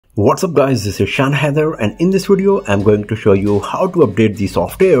What's up guys, this is Shan Heather, and in this video I'm going to show you how to update the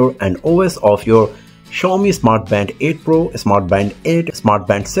software and OS of your Xiaomi Smart Band 8 Pro, Smart Band 8, Smart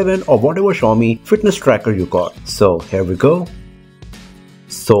Band 7 or whatever Xiaomi fitness tracker you got. So here we go.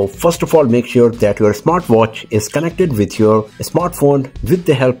 So first of all, make sure that your smartwatch is connected with your smartphone with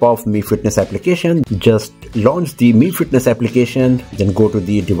the help of Mi Fitness application. Just launch the Mi Fitness application, then go to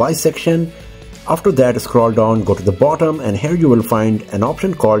the device section. After that, scroll down, go to the bottom, and here you will find an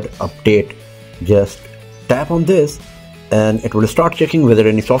option called update. Just tap on this and it will start checking whether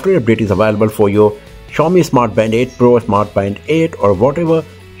any software update is available for your Xiaomi Smart Band 8 Pro, Smart Band 8 or whatever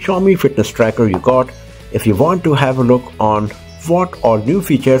Xiaomi fitness tracker you got. If you want to have a look on what all new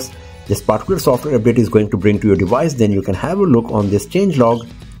features this particular software update is going to bring to your device, then you can have a look on this changelog.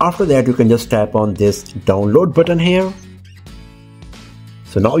 After that, you can just tap on this download button here.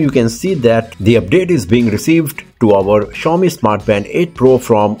 So now you can see that the update is being received to our Xiaomi Smart Band 8 Pro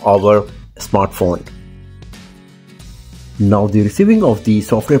from our smartphone. Now the receiving of the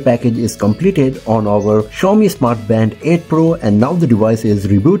software package is completed on our Xiaomi Smart Band 8 Pro, and now the device is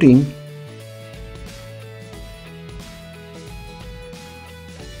rebooting.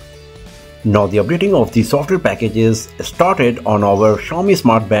 Now the updating of the software package is started on our Xiaomi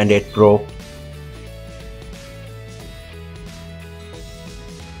Smart Band 8 Pro.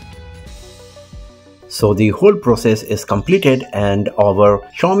 So the whole process is completed and our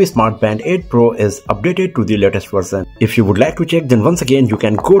Xiaomi Smart Band 8 Pro is updated to the latest version. If you would like to check, then once again you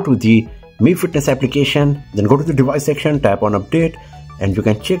can go to the Mi Fitness application, then go to the device section, tap on update, and you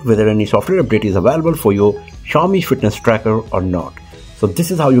can check whether any software update is available for your Xiaomi fitness tracker or not. So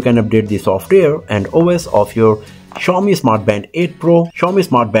this is how you can update the software and OS of your Xiaomi Smart Band 8 Pro, Xiaomi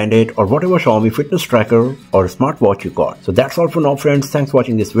Smart Band 8 or whatever Xiaomi fitness tracker or smartwatch you got. So that's all for now friends. Thanks for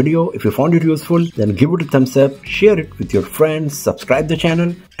watching this video. If you found it useful, then give it a thumbs up, share it with your friends, subscribe the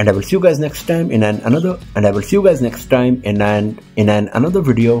channel, and I will see you guys next time in another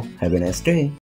video. Have a nice day.